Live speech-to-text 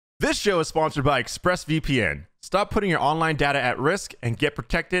This show is sponsored by ExpressVPN. Stop putting your online data at risk and get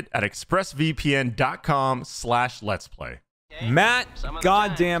protected at expressvpn.com/let's play. Matt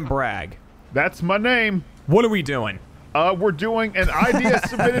goddamn Bragg. That's my name. What are we doing? We're doing an idea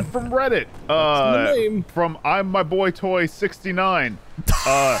submitted from Reddit. From I'm my boy toy 69.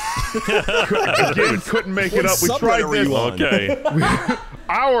 Again, couldn't make it up. We tried this. Okay.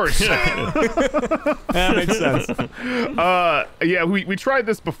 Hours. That makes sense. Yeah, we tried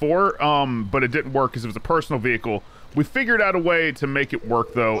this before, but it didn't work because it was a personal vehicle. We figured out a way to make it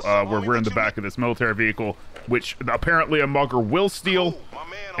work, though, where we're in the back of this military vehicle, which apparently a mugger will steal.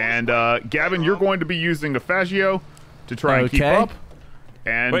 And, Gavin, you're going to be using a Faggio to try and keep up.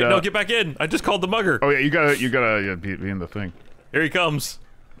 And, wait, no, get back in. I just called the mugger. Oh, yeah, you gotta be in the thing. Here he comes.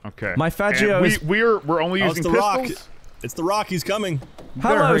 Okay. My Faggio is... We're only using pistols. Rock. It's the Rock. He's coming.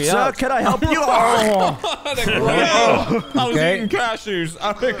 Hello, sir. Can I help you? I was eating cashews.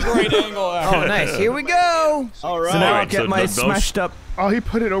 I picked a great angle. Oh, nice. Here we go. All right. So now I'll Alright, get so my don't smashed up... Oh, he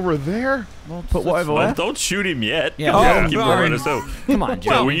put it over there? Put what over where? Don't shoot him yet. Yeah. Keep sorry. going. So Come on,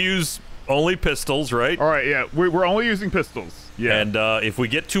 Joe. we use only pistols, right? All right, yeah. We're only using pistols. Yeah. And if we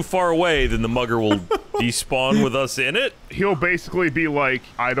get too far away, then the mugger will despawn with us in it. He'll basically be like,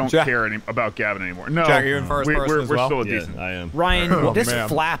 I don't Jack- care about Gavin anymore. No. Jack, are you in first person we're as well? still a Yeah, decent. I am. Ryan, this man.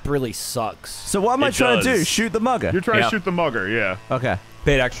 flap really sucks. So what am I It trying to do? does. Shoot the mugger? You're trying Yeah. to shoot the mugger, yeah. Okay.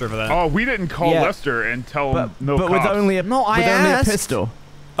 Paid extra for that. Oh, we didn't call Yeah. Lester and tell him But, no but with cops. only a, No, I with only a asked. pistol.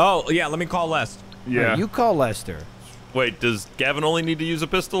 Oh, yeah, let me call Les. Yeah. You call Lester. Wait, does Gavin only need to use a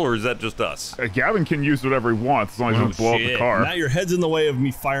pistol, or is that just us? Gavin can use whatever he wants as long as he doesn't blow up the shit. car. Matt, your head's in the way of me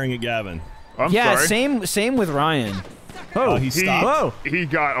firing at Gavin. I'm Yeah, sorry. same with Ryan. Oh, he stopped. Whoa. He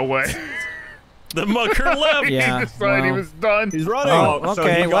got away. The mugger left. Yeah. He decided he well, was done. He's running. Oh, so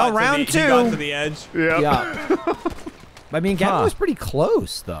okay, he got well, to round the, He got two. to the edge. Yeah. Yeah. I mean, Gavin Huh. was pretty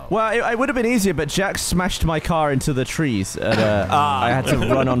close, though. Well, it would have been easier, but Jack smashed my car into the trees, and I had to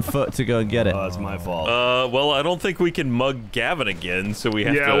run on foot to go and get it. Oh, that's my fault. Well, I don't think we can mug Gavin again, so we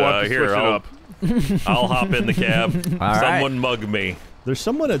have Yeah, to. we'll have to Here, switch it up. I'll hop in the cab. All right. Someone mug me. There's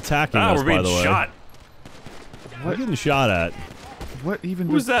someone attacking Ah, us, we're being by the way. shot. We're getting shot at. What even?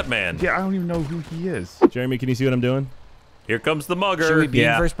 Who's that man? Yeah, I don't even know who he is. Jeremy, can you see what I'm doing? Here comes the mugger. Should we be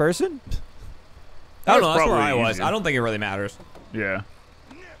Yeah. in first person? I don't know. That's probably where I was. easier. I don't think it really matters. Yeah.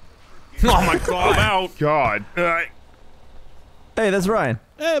 Oh my god. I'm out. God. Hey, that's Ryan.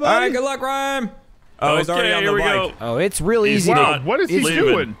 Hey, All buddy. right, good luck, Ryan. Oh, he's already Okay, on here the we bike. go. Oh, it's real He's easy Wow, not what is he leaving.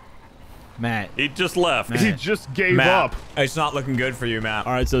 doing? Matt. He just left. He just gave Matt, up. it's not looking good for you, Matt.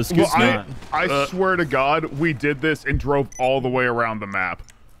 All right, so Well, excuse me. I swear to God, we did this and drove all the way around the map.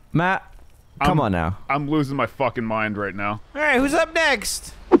 Matt, come on now. I'm losing my fucking mind right now. All right, who's up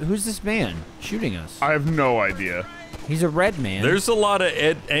next? Who's this man shooting us? I have no idea. He's a red man. There's a lot of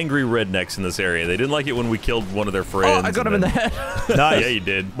angry rednecks in this area. They didn't like it when we killed one of their friends. Oh, I got him in the head. Nice. Yeah, you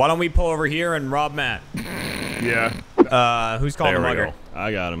did. Why don't we pull over here and rob Matt? Yeah. Who's calling There the we mugger? go.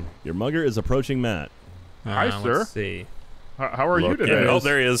 I got him. Your mugger is approaching Matt. Hi, sir. Let's see. How are you Look today? at- oh,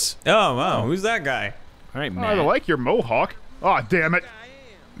 there he is. Oh, wow. Who's that guy? All right, Oh, Matt. I like your mohawk. Oh, damn it.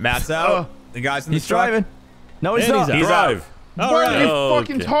 Matt's out. The guy's in the He's truck. driving. No, he's And not. he's out. Drive. All What are right. you Oh,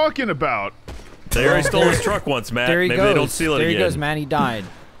 fucking okay. talking about? They already stole his truck once, Matt. There he Maybe goes. they don't steal it there again. he goes, Matt. He died.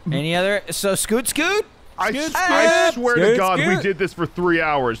 Any other? So, Scoot? I swear to Scoot, God, we scoot. did this for 3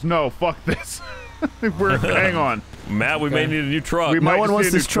 hours. No, fuck this. Hang on. Matt, we may need a new truck. We might one just wants need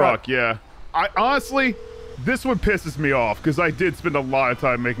a new this truck. Yeah. I honestly, this one pisses me off because I did spend a lot of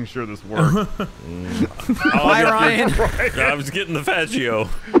time making sure this worked. Bye, Ryan. I was getting the Faggio.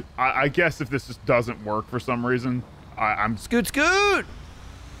 I guess if this just doesn't work for some reason, I'm. Scoot.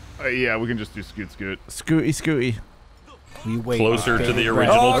 Yeah, we can just do scoot. Scooty. We wait. Closer to the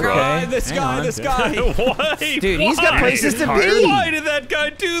original Oh, truck. God. This Hang guy. on. This guy. Why? Dude, he's got Why? places to Tired? be. Why did that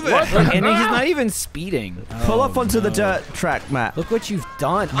guy do that? Look, and he's not even speeding. Pull Oh, up onto the no. dirt track, Matt. Look what you've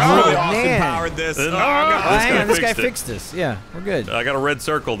done. Really Oh, Austin man. powered this. This Oh, God. guy Hang on, this guy fixed it. fixed this. Yeah, we're good. I got a red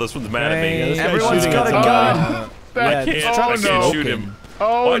circle. This one's mad at Hey, me. this guy's Everyone's shooting got a at gun. That Yeah, kid- I oh can't no! shoot him.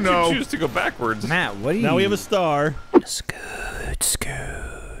 Oh Why'd no! you choose to go backwards? Matt, what do you? Now we have a star. Scoot.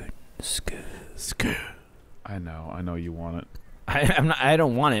 I know you want it. I'm not. I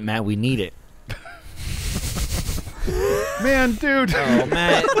don't want it, Matt. We need it. Man, dude. Oh,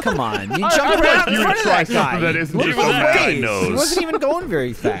 Matt, come on! You I'd jumped like right in you to front of try that guy. something that isn't Look just at a his that guy face. He knows. wasn't even going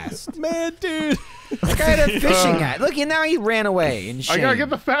very fast. Man, dude. That guy had a fishing hat. Look, and now he ran away. In shame. I gotta get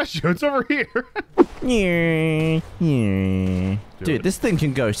the fast show. It's over here. Dude, this thing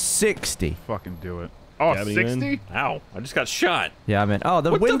can go 60. Fucking do it. Oh, Gabby, you in? 60? Ow! I just got shot. Yeah, man. Oh,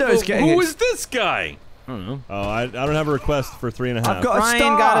 the What window's the, getting... Who is this guy? don't know. Oh, I don't have a request for 3.5. I've got a Ryan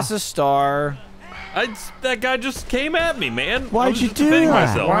star. got us a star. That guy just came at me, man. Why'd you do defending that?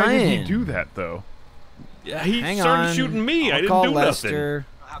 myself. Why did he Ryan. do that though? Yeah, he Hang started on. shooting me. I'll I didn't call do Lester.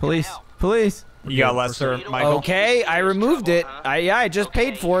 Police. Police. You got Lester, Michael. Okay, I removed it. I just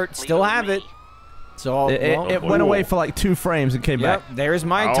paid for it. Still have it. So It went away for like 2 frames and came Yep, back. there's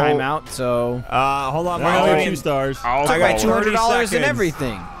my I'll- timeout. So Hold on. I We're got going 2 stars. I'll took my call him. $200 and seconds.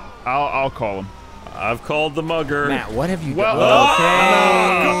 everything. I'll call him. I've called the mugger. Matt, what have you Well,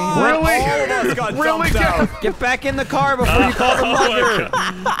 done? really? All of us got Really? dumped out. Get back in the car before you call the Oh my mugger.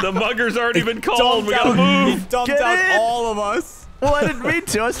 God. The mugger's already been called. We Dumped gotta out- He move. dumped Get out in. all of us. Well, I didn't mean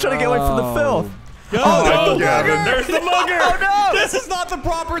to. I was trying to get away from the filth. Oh, Gavin. there's the mugger. Oh no! This is not the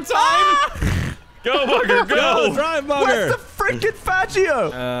proper time. Go, mugger, Go, go. drive, Where's mugger. the freaking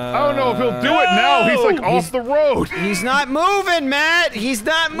Faggio? I don't know if he'll do it now. He's like off the road. He's not moving, Matt. He's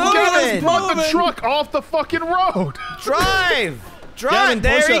not Gavin, moving. brought the truck off the fucking road. Drive. Drive. Gavin,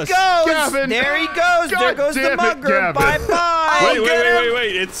 There push he us. goes. Gavin. There he goes. There God goes the damn it, mugger. Gavin. Bye-bye.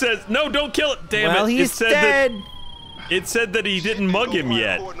 Wait. It says no. Don't kill it. Damn Well, it. he's it said dead. That, it said that he didn't mug him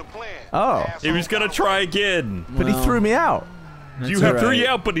yet. Oh, He was gonna try again. but he threw me out. You all threw right. you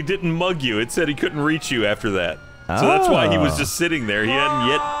out, but he didn't mug you. It said he couldn't reach you after that. So that's why he was just sitting there. He hadn't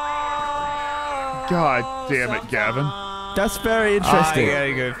yet. God damn it, Gavin. That's very I interesting. got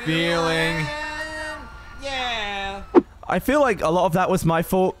a good feeling. I feel like a lot of that was my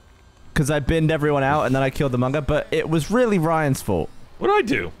fault because I binned everyone out and then I killed the mugger, but it was really Ryan's fault. What did I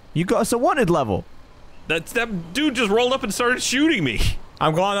do? You got us a wanted level. That dude just rolled up and started shooting me.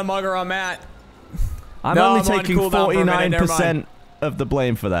 I'm calling the mugger on Matt. I'm No, only I'm on taking cooldown for a minute, never 49% of the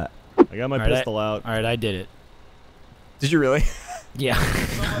blame for that. I got my All right, pistol out. All right, I did it. Did you really? Yeah.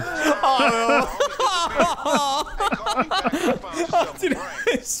 Dude,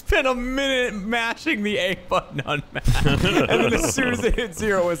 I spent a minute mashing the A button on Matt. And then as soon as it hit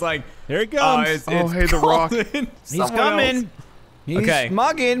 0, it was like, Here it oh, comes. it's hey, The Rock. calling He's someone coming. else. He's Okay.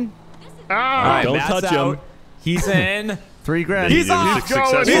 mugging. All Ah, right, Don't Matt's touch him. out. He's in. 3 grand. He's off.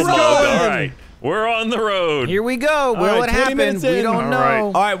 Successful He's mug. going. All right, we're on the road. Here we go. Will right, it 20 happen? minutes We in. don't All know. right.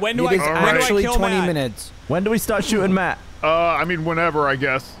 All right, when do It is I actually kill 20 Matt? minutes. When do we start shooting Matt? I mean, whenever, I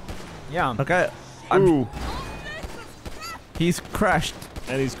guess. Yeah. Okay. Ooh. He's crashed.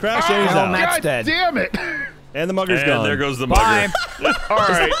 And he's crashed and he's Oh, out. Matt's God dead. damn it. And the mugger's And gone. there goes the Bye. mugger. All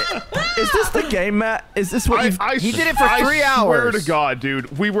right. Is this the game, Matt? Is this what you've... He did it for 3 I swear hours. to God,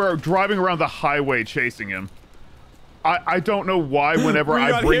 dude. We were driving around the highway chasing him. I don't know why whenever We I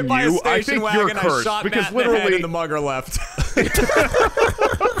got bring hit by a you, I station think you're wagon. I cursed. shot Because Matt in the head literally, and the mugger left.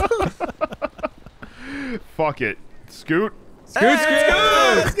 fuck it. Scoot. Scoot.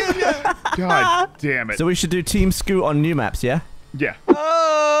 God damn it. So we should do Team Scoot on new maps, yeah? Yeah.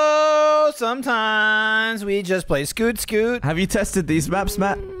 Oh, sometimes we just play scoot scoot. Have you tested these maps,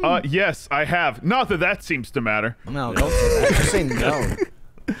 Matt? Yes, I have. Not that that seems to matter. No, don't say that. Just say no.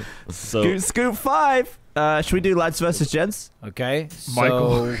 So Scoot Scoot 5. Should we do lads versus gents? Okay.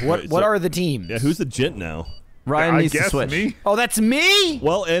 Michael. So what are the teams? yeah, who's the gent now? Ryan I needs to guess switch. me. Oh, that's me.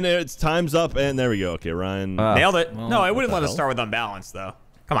 Well, and it's time's up, and there we go. Okay, Ryan. Nailed it. Well, No, I wouldn't what let the us hell? start with unbalanced, though.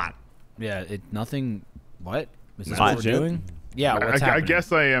 Come on. Yeah. Nothing. What? Is this Not what we're legit. doing? Yeah. What's I happening?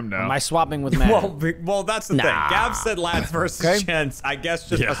 guess I am now. Am I swapping with Matt? Well, that's the thing. Gav said lads versus Okay. gents. I guess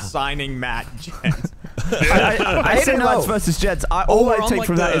just assigning Matt gents. I say don't lads know. versus gents. All we're I on, take like,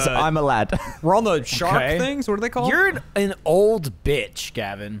 from that is the- I'm a lad. We're on the shark Okay. things. What are they called? You're an old bitch,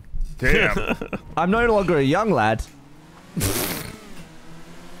 Gavin. Damn. I'm no longer a young lad.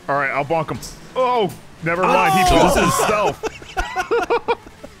 All right, I'll bonk him. Oh, never mind. He told himself.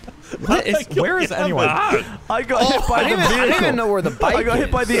 What is, where is anyone? I got hit by I the didn't, vehicle. I didn't even know where the bike I got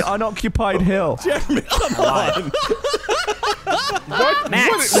hit by is. the unoccupied hill. What? Matt,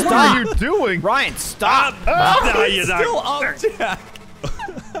 what are stop. you doing? Ryan, stop. No, you're Still not. up, Jack.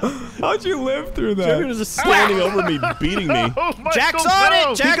 How'd you live through Jack that? was just standing over me, beating me. Oh, Michael, Jack's on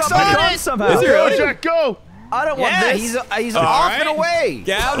no. it. Jack's Got back on on it. somehow. Is he Go, really? Jack, go. I don't want Yeah, this. he's off and right. away.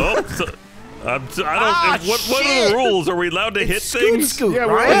 Gav? Oh, so, I don't. Ah, what are shit. the rules? Are we allowed to hit Scoot things? scoot, Yeah,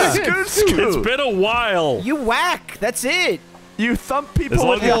 we're Ryan. on Scoot, Scoot. It's scoot. been a while. You whack. That's it. You thump people As long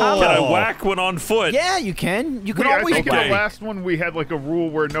with as your can hammer. I whack when on foot? Yeah, you can. You can I always think in whack. the last one we had like a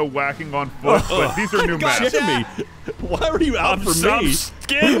rule where no whacking on foot, but these are new maps. Jimmy, why were you out for I'm me?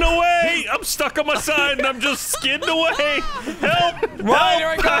 skidding away. I'm stuck on my side and I'm just skidding away. Help! Ryan, here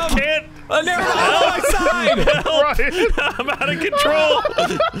I Help! come. can't. I never on my side. Help! Right. I'm out of control.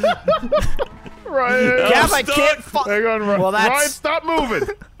 Right. Gav, I stuck. can't. Hang on, Ryan. Well, that's- Ryan, stop moving.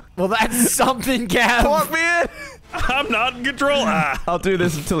 Well, that's something, Gav. Walk me in. I'm not in control. Ah. I'll do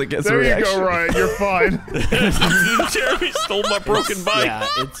this until it gets a There you reaction. go, Ryan. You're fine. Jeremy stole my broken bike. Yeah,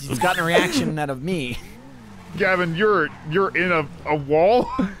 it's gotten a reaction out of me. Gavin, you're in a wall.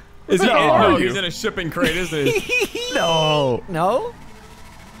 Is he? are No, you? he's in a shipping crate, isn't he? No. No?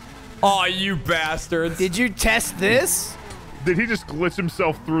 Oh, you bastards! Did you test this? Did he just glitch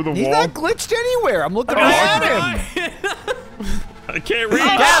himself through the He's wall? not glitched anywhere. I'm looking right at him. I can't read.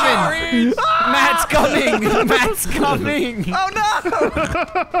 Gavin! Matt's coming! Matt's coming! Oh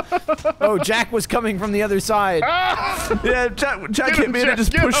no! Oh, Jack was coming from the other side. Yeah, Jack Get hit him, me and it Jack,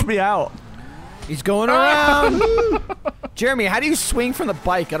 just get pushed him. me out. He's going around. Jeremy, how do you swing from the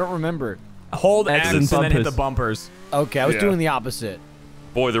bike? I don't remember. Hold X X and and then hit bumpers. the bumpers. Okay, I was Yeah. doing the opposite.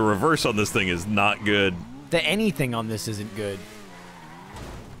 Boy, the reverse on this thing is not good. The anything on this isn't good.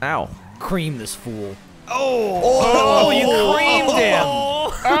 Ow. Cream this fool. Oh, you creamed him.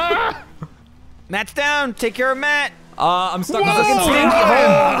 Matt's down. Take care of Matt. I'm stuck with Fucking the stinky.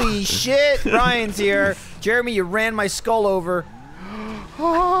 song. Holy shit. Ryan's here. Jeremy, you ran my skull over.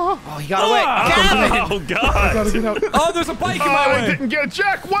 Oh, he got away. Gavin! Oh God! Gotta get out. Oh, there's a bike in my I way. didn't get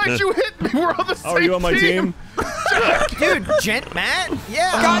Jack. Why'd you hit me? We're on the same Oh, are you on my team? Dude, Gent Matt?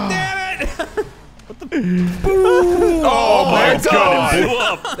 Yeah. God damn it! Oh my God! God. It blew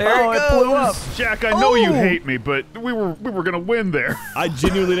up. There Oh, it it blew goes. up. Jack, I know you Oh. hate me, but we were gonna win there. I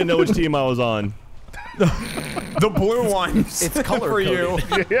genuinely didn't know which team I was on. The blue ones. It's color for you.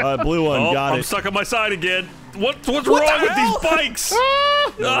 Blue one, Oh, got I'm it. stuck on my side again. What's wrong the with hell? these bikes?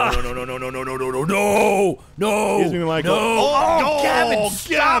 No. Excuse me, Michael. Oh, Gavin,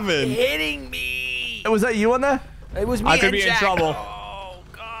 stop Gavin. hitting me. Was that you on there? It was me I could and be in Jack. trouble. Oh,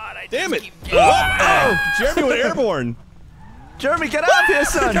 God. I Damn just it. keep- Oh, Jeremy went airborne. Jeremy, get out of here,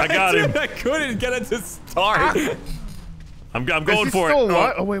 son. I got him. Dude, I couldn't get it to start. I'm Is going he for still it.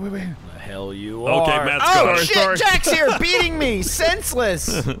 alive? Oh wait. The hell you Okay, are. Matt's Oh, gone. shit, Sorry. Jack's here beating me,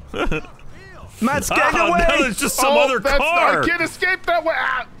 senseless. Matt's getting Oh, away. now there's just some other car. I can't escape that way.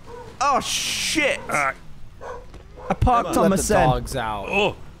 Ah. Oh, shit. Ah. I parked on Let my the sen. dogs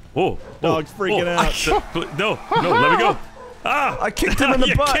out. Oh, Dog's freaking out. No, let me go. Ah! I kicked him in the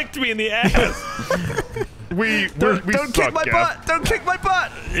you butt. kicked me in the ass. We Don't suck, kick my Gav. butt. Don't kick my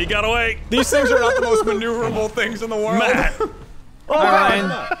butt. He got away. These things are not the most maneuverable things in the world. Matt. Oh, Ryan.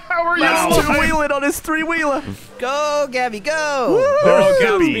 How are you? Matt's alive? two-wheeling on his three-wheeler. Go, Gabby, go. Oh,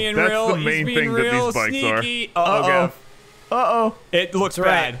 Gav's speed. being That's real. the He's main being thing that real these bikes are. sneaky. Uh-oh, Gav. Uh-oh. It looks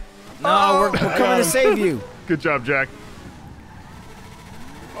right. bad. No, we're coming to save you. Good job, Jack.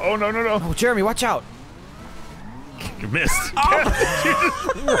 Oh no. Oh, Jeremy, watch out. You missed.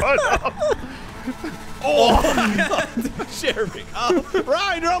 Run up. Jeremy. Oh,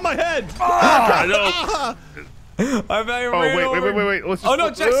 Ryan, you're on my head. I know. I bet you're Oh ran wait. over. Let's just Oh, no,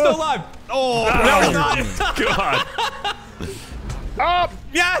 Jack's still alive. Oh, God. Up.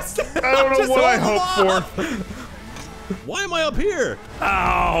 Yes! I don't know what I hoped for. why am I up here?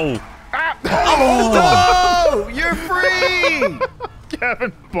 Ow. Oh, you're free.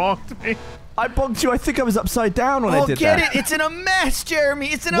 Gavin bonked me. I bonked you. I think I was upside down when I Oh, did get that. it. It's in a mess, Jeremy.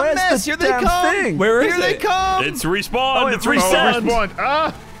 It's in a Where's mess. the Here they damn come. thing? Where is Here they it? come. It's respawned. Oh, it it's Oh, respawned. respawned.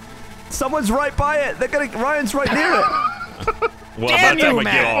 Ah. Someone's right by it. They're gonna. Ryan's right near it. Well, Damn about time you, I get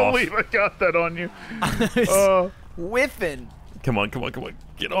Matt. off. Believe I got that on you. Whiffing. Come on.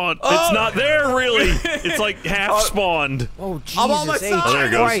 Get on. It's not there, really. It's like half spawned. Oh, Jesus. I'm on my H. side. there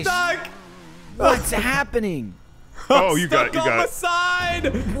it goes. Christ. Stuck. What's happening? Oh, you got it. Stuck You on my got it.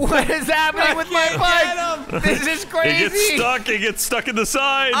 side. What is happening with my Can't bike? This is It crazy. gets stuck. It gets stuck in the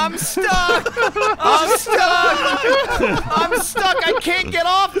side. I'm stuck. I'm stuck. I'm stuck. I can't get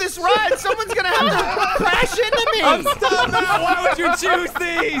off this ride. Someone's gonna have to crash into me. I'm stuck, Matt. Why would you choose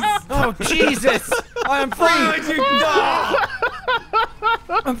these? Oh Jesus! I'm Why would free. you no?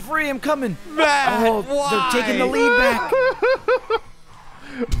 I'm free. I'm coming. Matt, Oh, why? they're taking the lead back.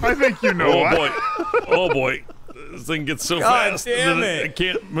 I think you know Oh what. boy. Oh boy. This thing gets so God fast damn that I it.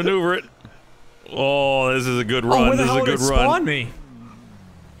 can't maneuver it. Oh, this is a good Oh, run. where the This is hell a did good it run. spawn me?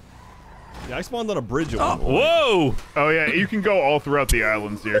 Yeah, I spawned on a bridge at one point. Whoa! Oh yeah, you can go all throughout the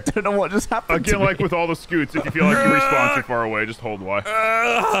islands here. I don't know what just happened. Again, to me. like with all the scoots, if you feel like you respawn too far away, just hold Y.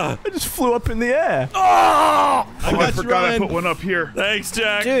 I just flew up in the air. I got you, forgot I Ryan. put one up here. Thanks,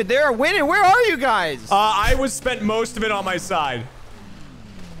 Jack. Dude, they're winning. Where are you guys? I spent most of it on my side.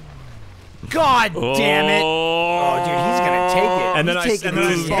 God damn it! Oh, dude, he's gonna take it. And then He's I taking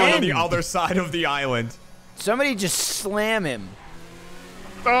these spawned on the in. other side of the island. Somebody just slam him.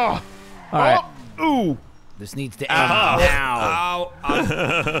 Oh. All right. Ooh. This needs to end now.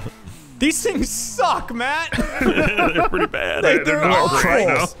 Ow. These things suck, Matt. They're pretty bad. They're not great,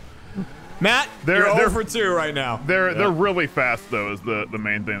 no. Matt, They're- you're they're- 0 for 2 right now. They're really fast though. Is the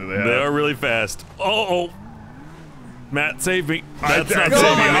main thing that they have. They are really fast. Oh, Matt, save me. That's I not did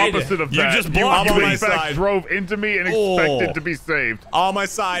saving the me. opposite of You that. just blocked you me. in fact Side. drove into me and Oh. expected to be saved. On my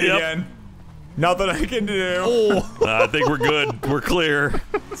side Yep. again. Nothing I can do. I think we're good. We're clear.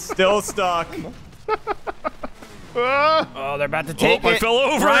 Still stuck. Oh, they're about to take I it. fell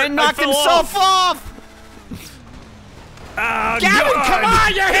over. Ryan I knocked fell himself off. Ah, Gavin, God. come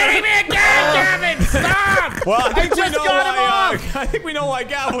on! You're hitting me again, Gavin! Stop! Well, I think we just know got him why, off. I think we know why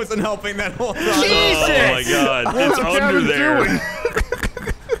Gav wasn't helping that whole time. Jesus! Oh my God! It's under Gavin there. doing?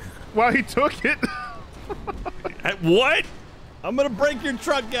 Well, he took it. What? I'm gonna break your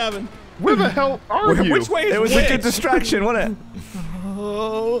truck, Gavin. Where the hell are you? Which way is It was which? a good distraction, wasn't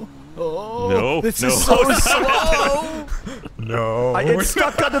No. This no. is so slow. No. it? It's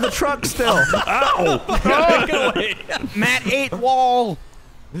stuck under the truck still. Matt ate wall.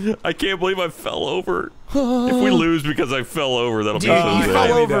 I can't believe I fell over. If we lose because I fell over, that'll Dude, be you so fell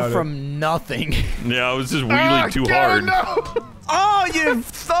sad. over from nothing. Yeah, I was just wheeling too hard. No. Oh, you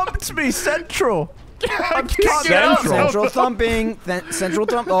thumped me, Central. I can't get out. Central thumping. Central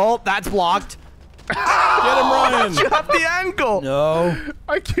thump. Oh, that's blocked. Get him, Ryan. You have the angle. No.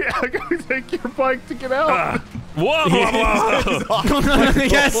 I can't. I gotta take your bike to get out. Whoa!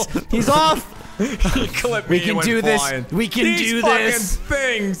 Yes, he's off. Clip We me can and do went this. flying. We can These do fucking this.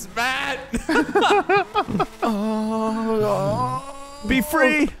 things, Matt. Be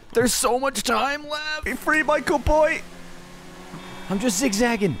free. There's so much time left. Be free, Michael boy. I'm just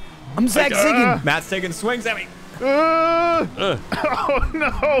zigzagging. I'm zigzagging. Matt's taking swings at me. Oh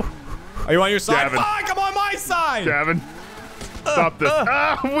no, Are you on your side? Gavin. Fuck, I'm on my side. Gavin, stop this!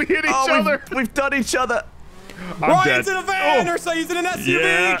 We hit each other. We've done each other. I'm Ryan's dead. in a van or so he's in an SUV.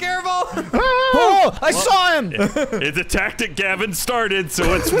 Yeah. Careful. Oh, I saw him. It's a tactic Gavin started,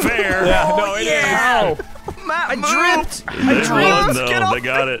 so it's fair. Yeah, no, it is. Ow. Matt, I dripped. Oh no, Get off they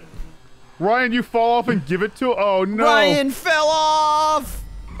got it. Ryan, you fall off and give it to. Oh no! Ryan fell off.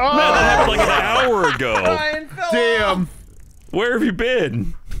 Oh, Man, that happened like an hour ago. Ryan fell damn! off. Where have you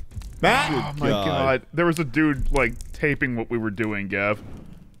been? Matt. Oh my God. There was a dude like taping what we were doing, Gav.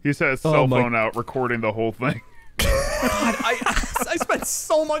 He's had his cell phone out recording the whole thing. I spent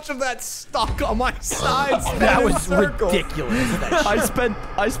so much of that stuck on my sides. That was circles. ridiculous.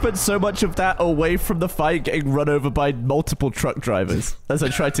 I spent so much of that away from the fight, getting run over by multiple truck drivers as I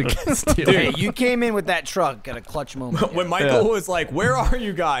tried to steal. Hey, you came in with that truck at a clutch moment. When Michael was like, "Where are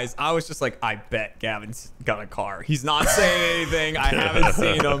you guys?" I was just like, "I bet Gavin's got a car. He's not saying anything. I haven't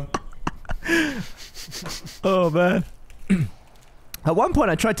seen him." Oh man. At one point,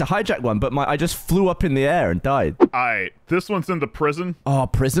 I tried to hijack one, but I just flew up in the air and died. Alright, this one's in the prison. Oh,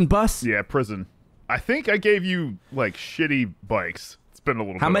 prison bus? Yeah, prison. I think I gave you like shitty bikes. It's been a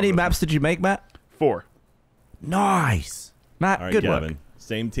little. How bit many on this maps did you make, Matt? one. 4. Nice. Matt, All right, good Gavin. work.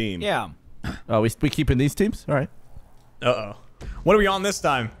 Same team. Yeah. Oh, we keeping these teams? All right. Uh-oh. What are we on this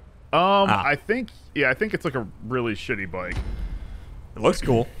time? I think it's like a really shitty bike. It looks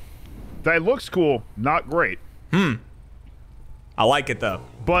cool. That looks cool, not great. I like it though.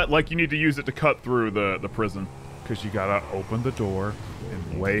 But like you need to use it to cut through the prison because you gotta open the door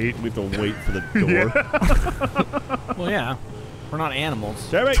and wait. We have to wait for the door. Well, yeah. We're not animals.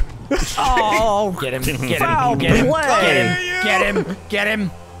 Jeremy! Oh, get him! Get Foul him! Get him! play. Get him! Get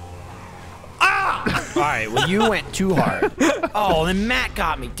him! Ah! All right. Well, you went too hard. Oh, then Matt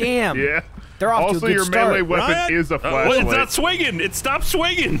got me. Damn. Yeah. They're off to a Also, good your start. melee weapon Ryan? is a Well, it's flashlight. not swinging. It stopped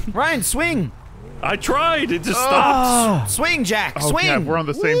swinging. Ryan, swing! I tried. It just stopped. Swing, Jack! Oh, swing! Gav, we're on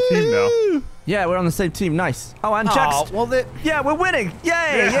the same team now. Yeah, we're on the same team. Nice. Oh, and Oh, Jack's. well, Yeah, we're winning.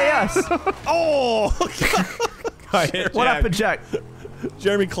 Yay! Yes. Oh! What happened, Jack?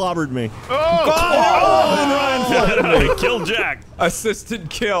 Jeremy clobbered me. Hey, kill Jack. Assisted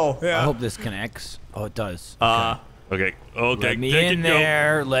kill. I Yeah. hope this connects. Oh, it does. Okay. Let me take in it, go.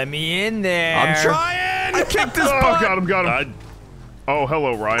 there. Let me in there. I'm trying. I kicked his Oh, butt. got him. Oh,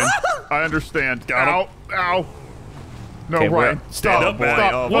 hello, Ryan. I understand. Ow, ow. No, Okay, Ryan, we're- stop, Stand up, man.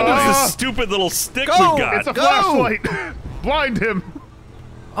 stop. What is Ah, this stupid little stick Go. we got? It's a Go. flashlight. Blind him.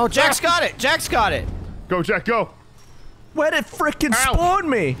 Oh, Jack's got it. Jack's got it. Go, Jack, go. Where did frickin' Ow. spawn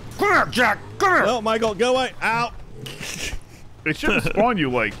me? Come here, Jack. Come here. No, Michael, go away. Ow. It shouldn't spawn you,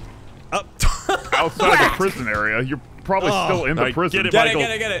 like, Up. outside the prison area. You're probably still in the Alright, prison. get it, Get it, Michael.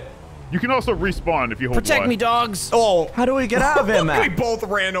 get it, get it. You can also respawn if you hold Protect Y. me, dogs. Oh, How do we get out of here, we Matt? both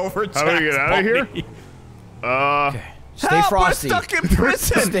ran over. How do we get out of here? Stay Help, frosty. We're stuck in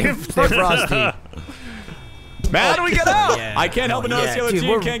prison. Stay frosty. Matt, How do we get out? Yeah. I can't help but Oh, notice yeah, the other dude, team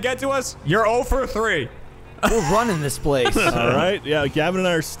we're- can't get to us. You're 0 for 3. We're running this place. All right. Yeah, Gavin and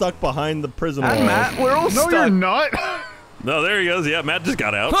I are stuck behind the prison wall. And Matt, we're all No, stuck. you're not. No, there he goes. Yeah, Matt just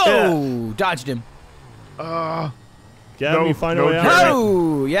got out. Oh, dodged him. Gavin, No, you find a no, way out. Jeremy.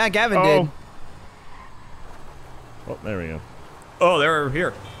 Oh, yeah, Gavin did. Oh, there we go. Oh, they're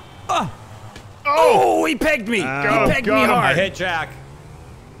here. Oh, he pegged me. He pegged me got him. I hard. hit Jack.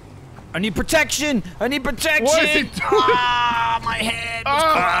 I need protection. I need protection. What is he doing? Ah, my head was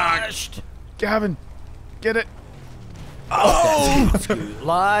crushed. Gavin, get it.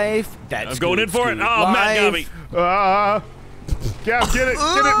 Life. That's I'm going in for it. Scoot. Oh, Matt got me. Gav, get it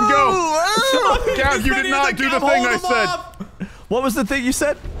and go. Gav, you did not do the thing I said. What was the thing you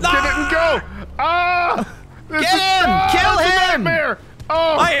said? Get it and go. This Get is- him! Kill it's a him! nightmare.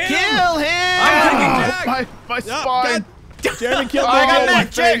 Oh, Kill him. my spine. Jeremy killed I got me.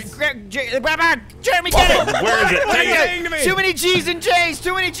 Matt. Jeremy, get it. Where is it? Get Take it. Too many G's and J's.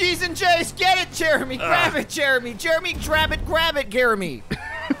 Too many G's and J's. Get it, Jeremy. Grab it, Jeremy. Jeremy, grab it, Jeremy.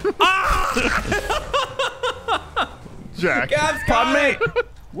 Jack. Pardon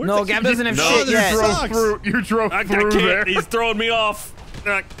me. No, Gav doesn't have No, shit You yet. drove through. You drove I through can't. there. He's throwing me off.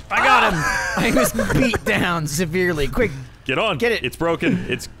 I got him. I was beat down severely. Quick. Get on. Get it. It's broken.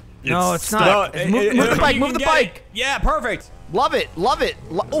 It's No, it's stuck. not. Move the bike. You Move can the get bike. it. Yeah, perfect. Love it. Love it.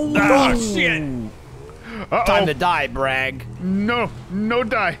 Oh, Ah, shit. time to die, Bragg. No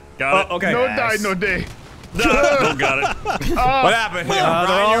die. Got it. Okay. No die, no day. No, got it. What happened here?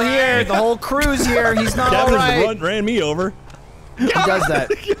 They're all here. The whole crew's here. He's not all Gavin right. ran me over. Who does that?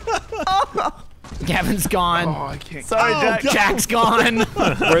 Gavin's gone. Oh, I can't. Sorry, Jack. Jack's gone.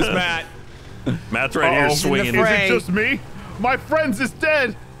 Where's Matt? Matt's right here Uh-oh. swinging. In the Is fray. it just me? My friends is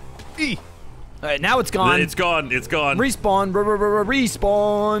dead. E. All right, now it's gone. It's gone. It's gone. Respawn.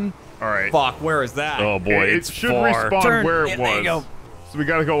 Respawn. All right. Fuck, where is that? Oh boy, It it's should far. respawn Turn. where Yeah, it there you was. go. So we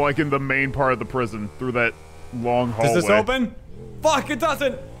gotta go like in the main part of the prison through that long hallway. Does this open? Fuck, it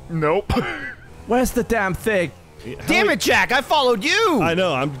doesn't. Nope. Where's the damn thing? Damn it, Jack! I followed you. I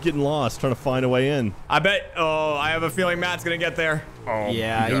know. I'm getting lost trying to find a way in. I bet. Oh, I have a feeling Matt's gonna get there. Oh,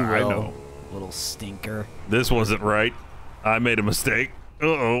 Yeah, he I will. know. Little stinker. This wasn't right. I made a mistake.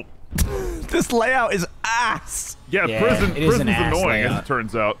 Uh-oh. This layout is ass. Yeah, Yeah, prison's it is an annoying ass as layout. it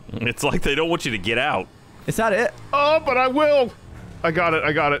turns out. It's like they don't want you to get out. Is that it? Oh, but I will. I got it.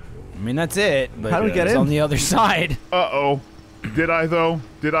 I mean, that's it. But How do we get it's in? on the other side. Uh-oh. Did I, though?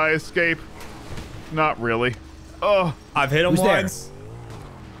 Did I escape? Not really. Oh, I've hit him Who's there? once.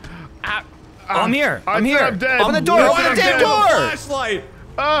 I'm here. I I'm said here. I'm dead. Open the door. No, Open the I'm damn dead. door. Flashlight.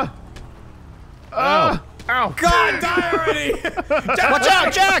 ow. God, die already. Watch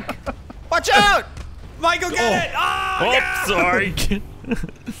out, Jack! Watch out! Michael, get it. Ah! Oh, sorry.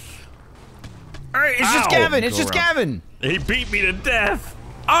 All right, it's just Ow. Gavin. It's just Gavin. He beat me to death.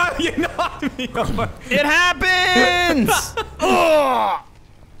 Oh, you knocked me over. It happens. Ugh.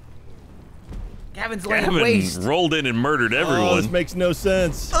 Gavin's laying Gavin waste. rolled in and murdered Oh, everyone. this makes no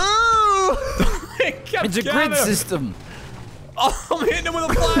sense. It's a grid system. Oh, I'm hitting him with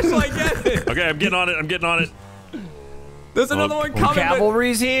a flashlight. Get it. Okay, I'm getting on it. I'm getting on it. There's another one coming. but-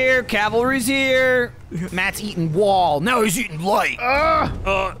 Cavalry's here. Cavalry's here. Matt's eating wall. No, he's eating light.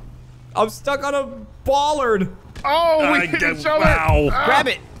 I'm stuck on a bollard. Oh, we hit each other. Wow. Grab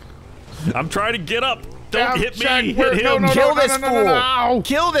it. I'm trying to get up. Don't Ow, hit Jack, me. where- Hit no, him. no, Kill no, this no, no, no, no, fool. ow.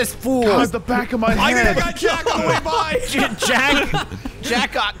 Kill this fool. God, the back of my I head. got Jack on the way by.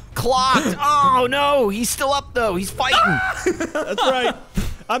 Jack got clocked. Oh no, he's still up though. He's fighting. That's right.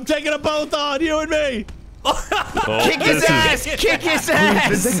 I'm taking a both on you and me. Oh, Kick his this is- ass. Kick his Did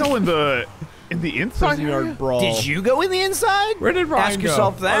ass. they go in the inside? Prison area? yard brawl. Did you go in the inside? Where did Ryan Ask go?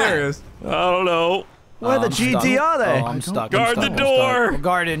 yourself Oh, that. there he is. I don't know. Where the I'm GD stuck. are they? Oh, I'm stuck. Guard I'm the stuck. door. We're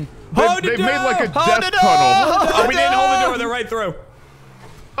guarding. They've made like a Hold death the door. tunnel. Oh, we didn't hold the door. They're right through.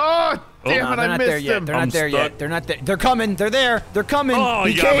 Oh, damn No, it, they're I not missed there yet. him. They're I'm not there stuck. yet. They're not there. They're coming. They're there. They're coming. Oh,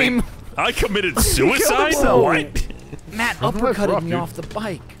 he you got came. me. I committed suicide? himself. What? Matt That's uppercutted rough, me dude. off the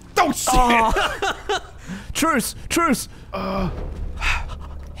bike. Don't shit. Truce! Truce!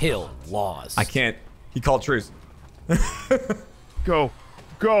 Hill laws. I can't. He called truce. Go.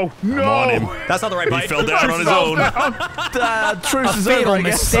 Go. No. on him. That's not the right He bike. fell down on his own. Truce is Fatal over, I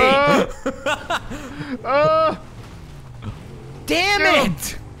guess. mistake. Damn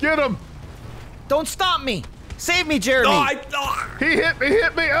it! Get him. Don't stop me. Save me, Jeremy. No, I. He hit me.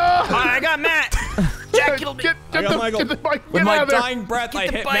 Hit me. Oh. I got Matt. Jack killed me. Get I got Michael. the bike. With Get my out of there. dying breath, I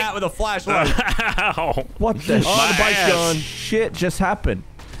the hit bike. Matt with a flashlight. Ow. What the Oh, the bike's ass. gone. shit just happened?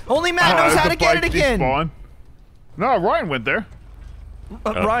 Only Matt knows how the to get it bike again. despawned. No, Ryan went there.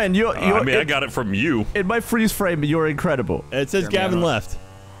 Ryan, you're I mean, I got it from you. in my freeze frame. You're incredible. It says Gavin left.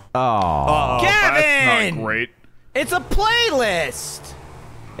 Oh. That's Gavin! not great. It's a playlist.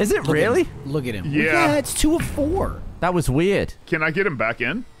 Is it really? Look at him. Yeah. It's 2 of 4. That was weird. Can I get him back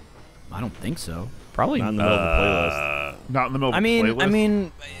in? I don't think so. Probably. Not in the middle of the playlist. Not in the middle of I the playlist?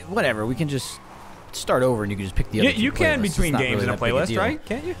 mean, whatever. We can just start over and you can just pick the other You two can playlists. It's between not games really in a that big playlist, deal. right?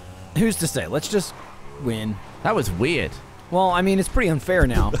 Can't you? Who's to say? Let's just win. That was weird. Well, I mean, it's pretty unfair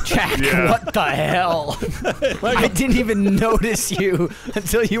now. Jack, Yeah. what the hell? I didn't even notice you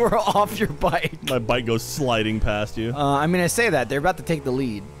until you were off your bike. My bike goes sliding past you. I mean, I say that. They're about to take the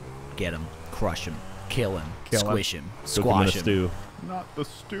lead. Get him. Crush him. Kill him. Squish him. Cook him in a Squash him. stew. Not the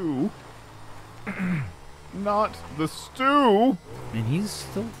stew. Not the stew. And he's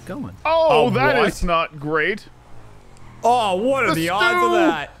still going. Oh, that what? is not great. Oh, what are The the odds of stew!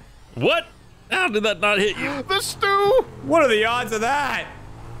 that? What? How did that not hit you? The stew. What are the odds of that?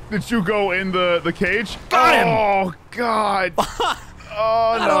 Did you go in the cage? Got him. Oh, God. Oh,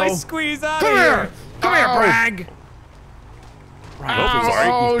 How do I no. squeeze out Come of here. here? Come here, Ow. Bragg.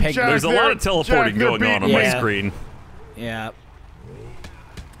 Oh, He's pegged Jack, There's a lot of Jack, teleporting they're going on beating my Yeah. screen. Yeah.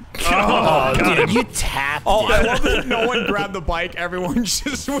 Oh, Dude, you tapped Oh, I it. love that no one grabbed the bike. Everyone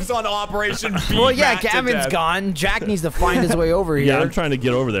just was on Operation Beat Well, yeah, Matt to Gavin's death. gone. Jack needs to find his way over here. Yeah, I'm trying to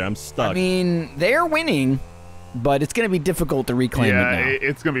get over there. I'm stuck. I mean, they're winning, but it's going to be difficult to reclaim Yeah, it now.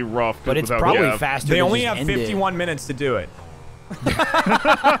 it's going to be rough. But it's without probably Gav. faster They to only just have end it. 51 minutes to do it.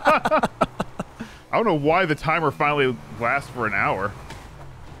 I don't know why the timer finally lasts for an hour.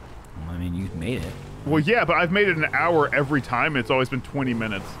 I mean, you made it. Well, yeah, but I've made it an hour every time, and it's always been 20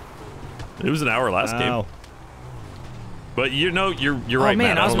 minutes. It was an hour last game. Ow. But you know, you're right,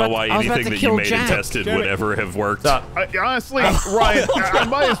 man, Matt. I I was don't know about- why I was about anything to that you kill made Jack. and tested Damn would it. ever have worked. Honestly, Ryan, I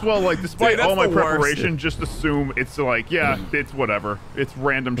might as well, like, despite Dude, that's all my the worst. preparation, just assume it's like, yeah, it's whatever. It's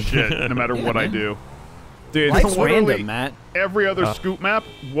random shit, no matter what I do. Dude, Life's literally- random, Matt. Every other scoop map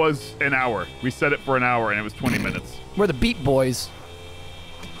was an hour. We set it for an hour, and it was 20 minutes. We're the Beat Boys.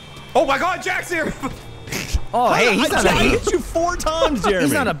 oh my God, Jack's here! Oh, hey, he's not a I beat. hit you 4 times, Jeremy.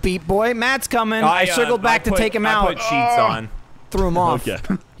 He's not a beat boy. Matt's coming. I circled back to take him I out. put sheets on. Threw him off. Okay.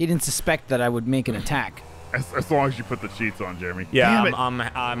 He didn't suspect that I would make an attack. As long as you put the sheets on, Jeremy. Yeah, Damn it.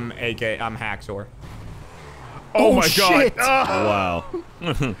 I'm Haxor. Oh my shit. God.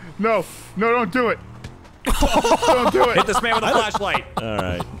 Wow. No, don't do it. Don't do Hit it. this man with a flashlight. All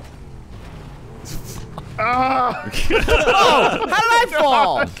right. Ah. How did I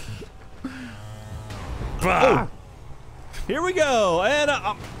fall? Here we go. And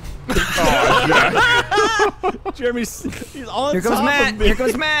Jeremy's he's on Here comes top Matt. of me. Here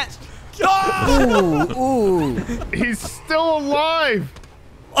comes Matt. Ooh. He's still alive.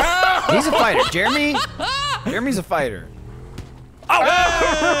 He's a fighter. Jeremy's a fighter.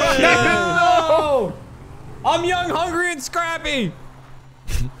 No! I'm young, hungry, and scrappy.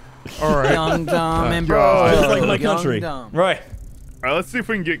 All right. Young, dumb, and God. broke. Just like my Young, country. dumb. Right. All right, let's see if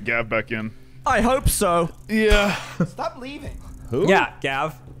we can get Gav back in. I hope so. Yeah. Stop leaving. Who? Yeah,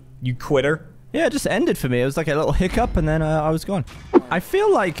 Gav, you quitter. Yeah, it just ended for me. It was like a little hiccup, and then I was gone. I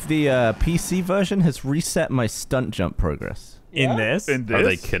feel like the PC version has reset my stunt jump progress. In this? In this? Are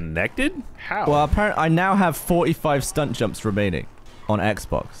they connected? How? Well, apparently, I now have 45 stunt jumps remaining on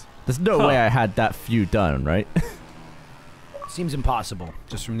Xbox. There's no way I had that few done, right? Seems impossible,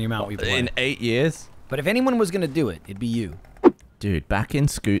 just from the amount we play. In 8 years? But if anyone was gonna do it, it'd be you. Dude, back in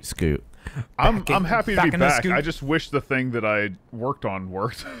Scoot. I'm happy to back be in the back. scoop. I just wish the thing that I worked on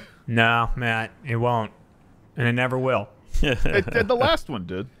worked. No, Matt, it won't. And it never will. The last one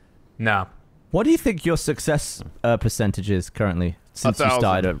did. No. What do you think your success percentage is currently since you 1,000,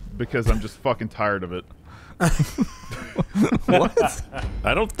 started? because I'm just fucking tired of it. What?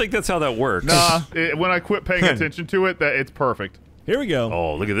 I don't think that's how that works. When I quit paying attention to it, that it's perfect. Here we go.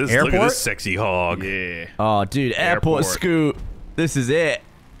 Oh, look at this! Look at Airport? this sexy hog. Yeah. Oh, dude, airport Airport. Scoot. This is it.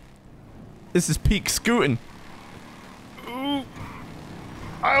 This is peak scooting. I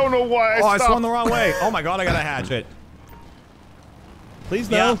don't know why I Oh, I stopped. swung the wrong way. Oh my God, I got a hatchet. Please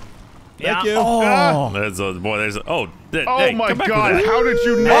no. Thank you. Ah. There's a boy. There's a, oh. Hey, Oh my come back God! with that. How did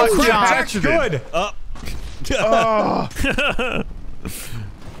you not Oh, get crap, Jack's hatcheted? good. Ah,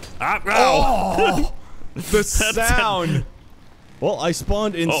 The sound. Well, I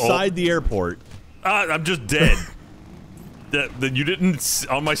spawned inside the airport. I'm just dead. That you didn't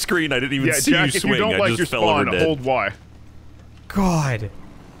on my screen. I didn't even Yeah, see Jack, you if swing. you don't I like your just fell over spawn, dead. hold Y. God.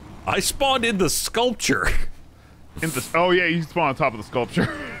 I spawned in the sculpture. Oh yeah, you spawn on top of the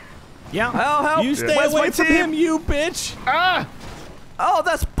sculpture. Yeah. Oh, help. You stay Where's my away from team? him, you bitch. Ah! Oh,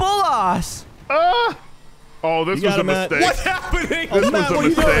 that's bull ass. Ah! Oh, this You was got a him, Matt. mistake. What's happening? This Matt,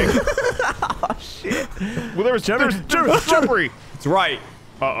 was what a are you mistake. Oh shit! Well, there's slippery. It's right.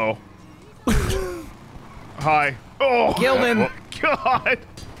 Uh-oh. Hi. Oh. Killed him. God.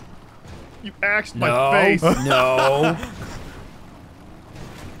 You axed my face. No.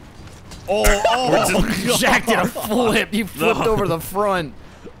 Jack did a flip. You flipped over the front.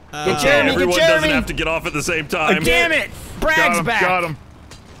 Get Jeremy. Everyone Get doesn't Jeremy. have to get off at the same time. Damn it. Brag's back. Got him.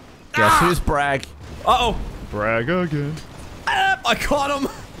 Guess who's Bragg? Uh-oh. Brag again. I caught him.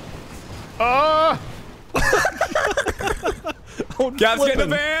 Gav's getting the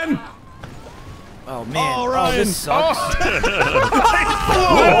van. Oh, man. Oh, Ryan. this sucks.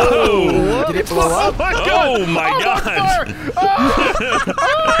 Oh, Did it blow up? oh my God.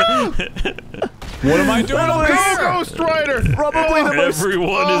 What am I doing? Go, Ghost Rider. Probably the most.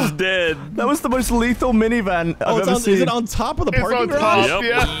 Everyone is dead. That was the most lethal minivan Oh, I've ever seen. is it on top of the It's parking on garage? top,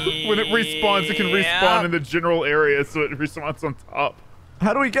 Yep. yeah. When it respawns, it can respawn in the general area, so it respawns on top.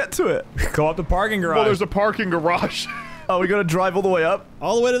 How do we get to it? Go up the parking garage. Well, there's a parking garage. Oh, we gotta drive all the way up?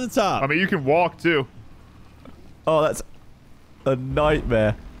 All the way to the top. I mean, you can walk, too. Oh, that's a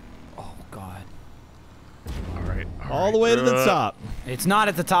nightmare. Oh, God. All right. all the way to the top. It's not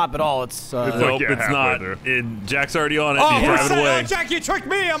at the top at all. It's like, Nope, yeah, it's halfway not. there. Jack's already on it. Oh, He's who driving said, away. Jack, you tricked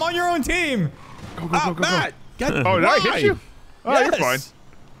me. I'm on your own team. Go, go, go, go, Matt, God, go. Oh, did I why? hit you? Oh, you're fine. Yes.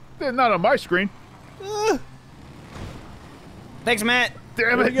 They're not on my screen. Thanks, Matt.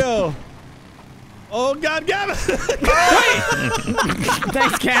 Damn There it. we go. Oh, God, Gavin. Thanks,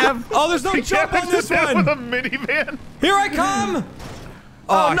 Cav. Oh, there's no jump on this With one. a minivan. Here I come.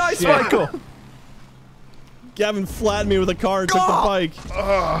 Oh, nice, shit. Michael. Gavin flattened me with a car and took the bike.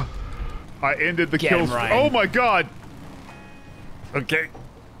 I ended the Get kill him, streak. Ryan. Oh my god. Okay.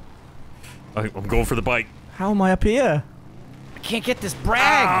 I'm going for the bike. How am I up here? I can't get this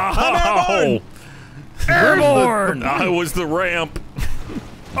brag. Oh, Airborne. I was the ramp.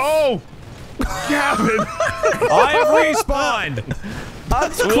 Oh. Gavin. I have respawned.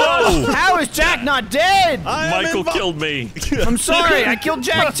 Whoa! How is Jack not dead? Michael killed me. I'm sorry. I killed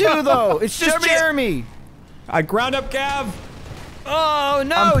Jack too, though. It's just Jeremy. I ground up Gav. Oh,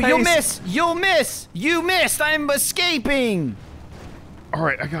 no. I'm You'll paced. miss. You'll miss. You missed. I'm escaping. All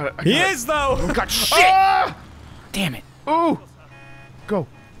right, I got it. He is though. God, shit. Ah! Damn it. Ooh. Go.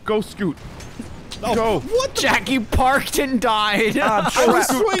 Go, Scoot. Go. What? Jack, you parked and died. Go,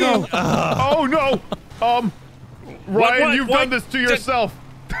 Scoot. Go. Oh no. Ryan, what- you've what? done this to yourself.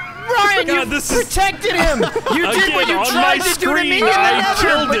 Ryan, God, you this is- protected him. You did Again, what you on tried my to do to me in screen, the I nether,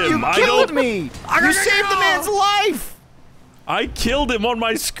 killed but him. you I killed don't- me. You saved the man's life. I killed him on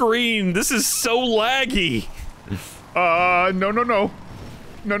my screen. This is so laggy. No, no, no.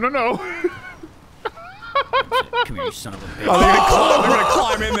 No, no, no. Come here, you son of a bitch. Oh, they're gonna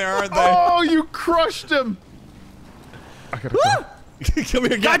climb in there, aren't they? Oh, you crushed him. I gotta go. Come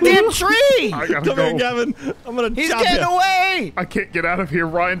here, Gavin. Goddamn tree. I gotta Come go. here, Gavin. I'm gonna He's chop getting you. away. I can't get out of here.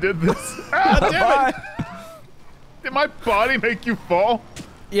 Ryan did this. Ah, damn it. Did my body make you fall?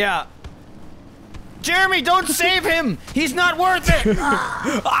 Yeah. Jeremy, don't save him. He's not worth it.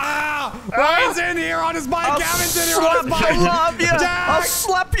 Ryan's in here on his bike. Gavin's in here on his bike. I love you. Jack! I'll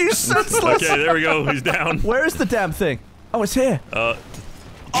slap you senseless. Okay, there we go. He's down. Where is the damn thing? Oh, it's here.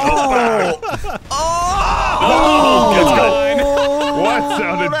 What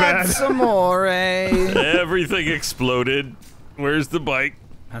sounded bad? That's amore. Everything exploded. Where's the bike?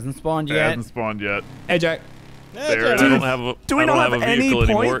 Hasn't spawned It yet. hasn't spawned yet. Hey, Jack. There it I is. don't have a. Do we I don't not have have a any vehicle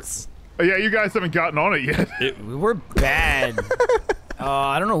anymore. points? Oh, yeah, you guys haven't gotten on it yet. We're bad.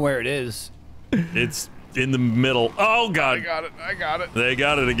 I don't know where it is. It's in the middle. Oh I God! got it. I got it. They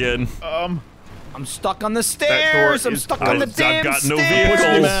got it again. I'm stuck on the stairs. I'm is stuck on the I've damn got no stairs.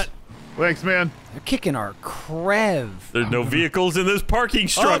 vehicles. Matt. Thanks, man. They're kicking our crev. There's no vehicles in this parking Oh,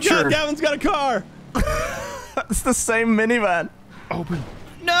 structure. God, Gavin's got a car. It's the same minivan. Open.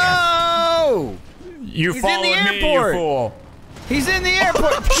 No! You He's in the followed me, you airport. fool. He's in the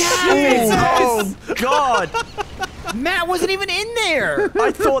airport. Oh, God. Matt wasn't even in there.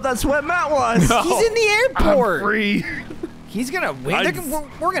 I thought that's where Matt was. He's in the airport. Free. He's gonna win.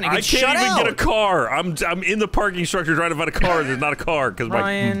 We're gonna I get shut can't even out. get a car. I'm in the parking structure trying to find a car. There's not a car because my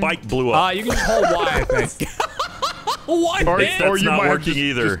Ryan. bike blew up. You can just hold Y, I think. What? Or, That's or you not might have working just,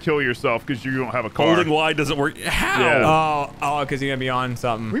 either. just kill yourself because you don't have a car. Holding Y doesn't work. How? Yeah. Oh, because you're gonna be on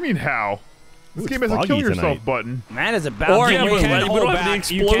something. What do you mean how? This game has a foggy kill yourself tonight. button. Matt is about Or to you but win. can we hold don't have any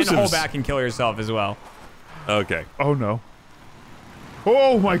back. You can hold explosives. back and kill yourself as well. Okay. Oh no.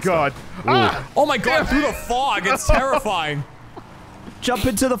 Oh my god. Ah! Oh my God! Through the fog, it's terrifying. Jump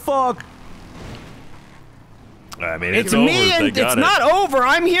into the fog. I mean, It's over. me, They and got it's it. not over.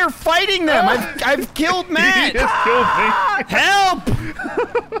 I'm here fighting them. I've killed Matt. He just killed me.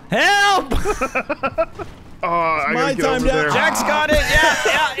 Help! Help! I my gotta get time over down. there. Jack's got it.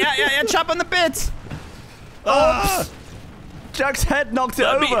 Yeah. Chop on the bits. Jack's head knocked it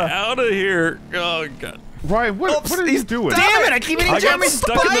Let me over. out of here. Oh, God. Ryan, what are you doing? Damn it! I keep hitting I got Jeremy's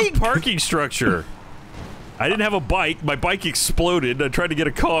stuck in the bike. parking structure. I didn't have a bike. My bike exploded. I tried to get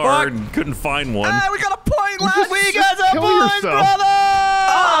a car and couldn't find one. Hey, we got a point left. We got the kill points, yourself.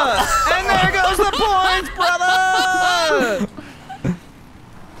 brother. And there goes the points, brother.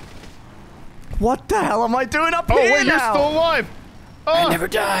 What the hell am I doing up Oh, here wait, you're now? still alive. I never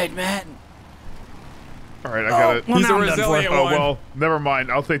died, man. All right, I got it. Well, He's now a I'm done for. resilient Oh, one. well, never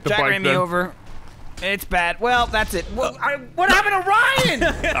mind. I'll take the Jack bike ran me then. over. It's bad. Well, that's it. What happened to Ryan?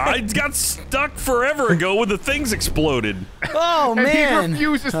 I got stuck forever ago when the things exploded. Oh, And man. he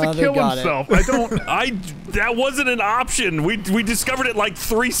refuses Oh, to they kill got it. himself. I don't. That wasn't an option. We discovered it like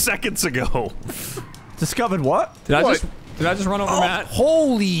 3 seconds ago. Discovered what? Did I What? just run over Matt?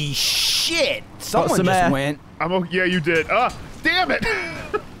 Holy shit. Someone some just air. went. Yeah, you did. Damn it.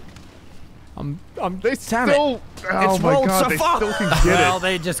 They Damn it. still. Oh It's my rolled god, so they far. still can get Well, it.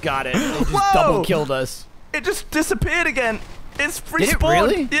 they just got it. They just Whoa. double killed us. It just disappeared again. It's free Did it spawn.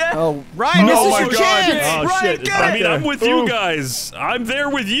 really? Yeah. Oh, Ryan, this Oh is my your God. chance. Oh, Ryan, shit. It's get back I mean, there. I'm with you Ooh. guys. I'm there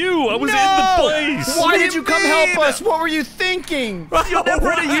with you. I was in No! the place. Why What do did you you come mean? help us? What were you thinking? You're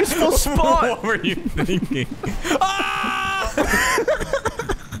never in a useful spot. What were you thinking?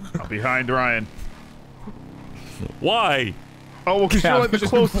 I'm behind Ryan. Why? Oh, well, because you're like the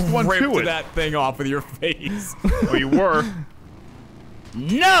closest one Ripped to it. that thing off with your face. Well, you were.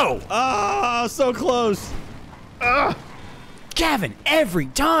 No! Ah, so close. Gavin, every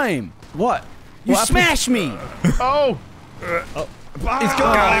time. What? You What smash me. Oh. He's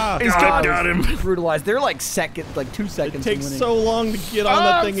got him. He's got him. Brutalized. They're like 2 seconds. It takes winning. so long to get on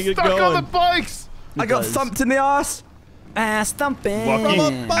that thing and get stuck going. on the bikes. I got does. thumped in the ass. Ass thumping. Lucky.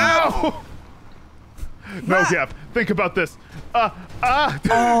 From above. Ow. No, Gav. Think about this. Oh,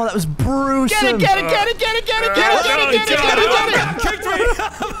 that was gruesome. Get it.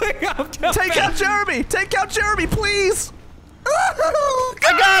 Take out Jeremy. Take out Jeremy, please.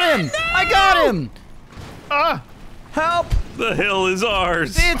 I got him. Help. The hill is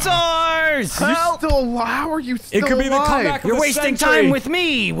ours. It's ours. You're still alive. How are you still It could be the alive? comeback of You're the wasting century. time with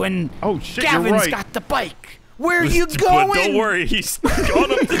me when Oh, shit, Gavin's you're right. got the bike. Where are you going? But don't worry, he's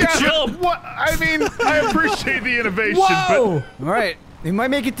gone up the Yeah, jump. what? I mean, I appreciate the innovation, Whoa! All right. We might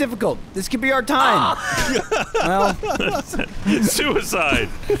make it difficult. This could be our time. Well, Suicide.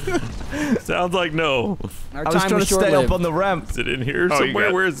 Sounds like no. our I was time trying was to stay up short-lived. on the ramp. Is it in here Oh, you somewhere? got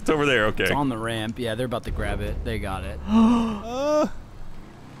it. Where is it? Over there. Okay. It's on the ramp. Yeah, they're about to grab it. They got it.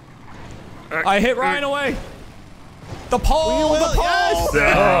 I hit Ryan away. The pole. The pole.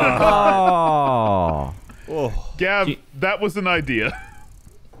 but Oh. Gav, that was an idea.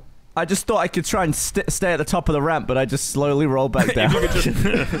 I just thought I could try and stay at the top of the ramp, but I just slowly roll back down. You could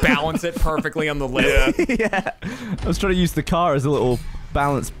just balance it perfectly on the lip. Yeah. I was trying to use the car as a little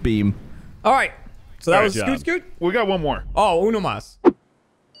balance beam. All right. So that All right, was job. Scoot. We got one more. Oh, uno más.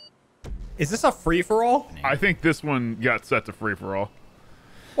 Is this a free for all? I think this one got set to free for all.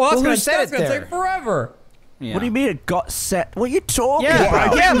 Well, Well, who that's said gonna it there? take forever. Yeah. What do you mean it got set? What are you talking Yeah,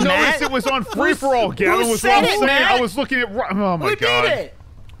 about? I yeah, didn't Matt. notice it was on free for all. Gavin was said all it, saying. Matt? I was looking at. Oh my god. it?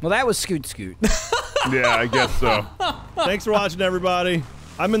 Well, that was Scoot. Yeah, I guess so. Thanks for watching, everybody.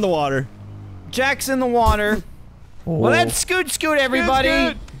 I'm in the water. Jack's in the water. Well, that's Scoot, everybody.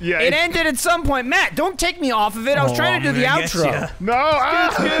 Scoot. Yeah, It it's- ended at some point. Matt, don't take me off of it. I was trying to do the outro.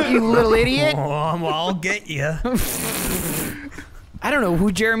 No. You little idiot. I'll get you. I don't know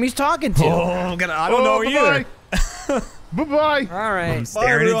who Jeremy's talking to. I don't know either. Bye bye. All right.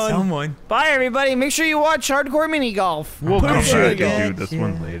 Staring at everyone. someone. Bye, everybody. Make sure you watch Hardcore Mini Golf. We'll come sure back you and do guys. this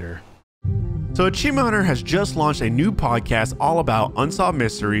one later. So Achievement Hunter has just launched a new podcast all about unsolved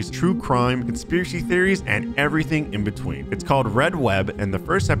mysteries, true crime, conspiracy theories, and everything in between. It's called Red Web, and the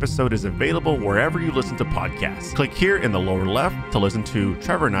first episode is available wherever you listen to podcasts. Click here in the lower left to listen to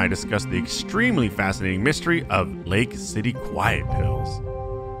Trevor and I discuss the extremely fascinating mystery of Lake City Quiet Pills.